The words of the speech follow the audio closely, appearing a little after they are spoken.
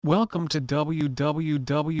Welcome to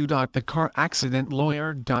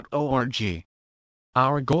www.thecaraccidentlawyer.org.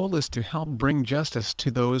 Our goal is to help bring justice to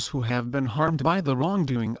those who have been harmed by the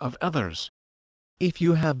wrongdoing of others. If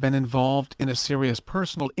you have been involved in a serious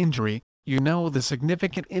personal injury, you know the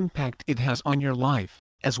significant impact it has on your life,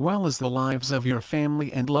 as well as the lives of your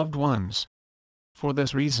family and loved ones. For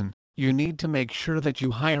this reason, you need to make sure that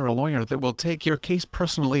you hire a lawyer that will take your case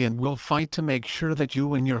personally and will fight to make sure that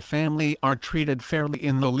you and your family are treated fairly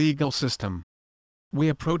in the legal system. We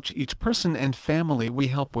approach each person and family we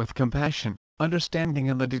help with compassion, understanding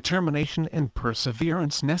and the determination and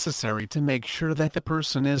perseverance necessary to make sure that the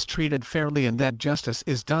person is treated fairly and that justice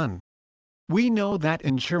is done. We know that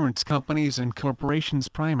insurance companies and corporations'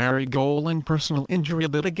 primary goal in personal injury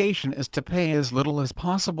litigation is to pay as little as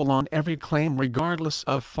possible on every claim regardless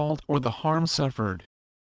of fault or the harm suffered.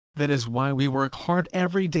 That is why we work hard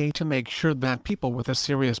every day to make sure that people with a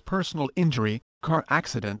serious personal injury, car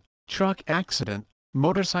accident, truck accident,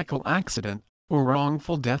 motorcycle accident, or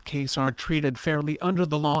wrongful death case are treated fairly under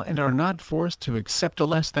the law and are not forced to accept a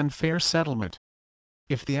less than fair settlement.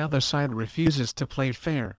 If the other side refuses to play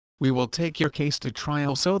fair, we will take your case to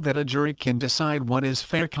trial so that a jury can decide what is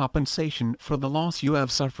fair compensation for the loss you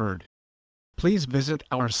have suffered. Please visit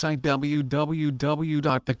our site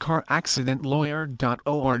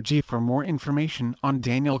www.thecaraccidentlawyer.org for more information on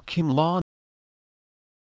Daniel Kim Law.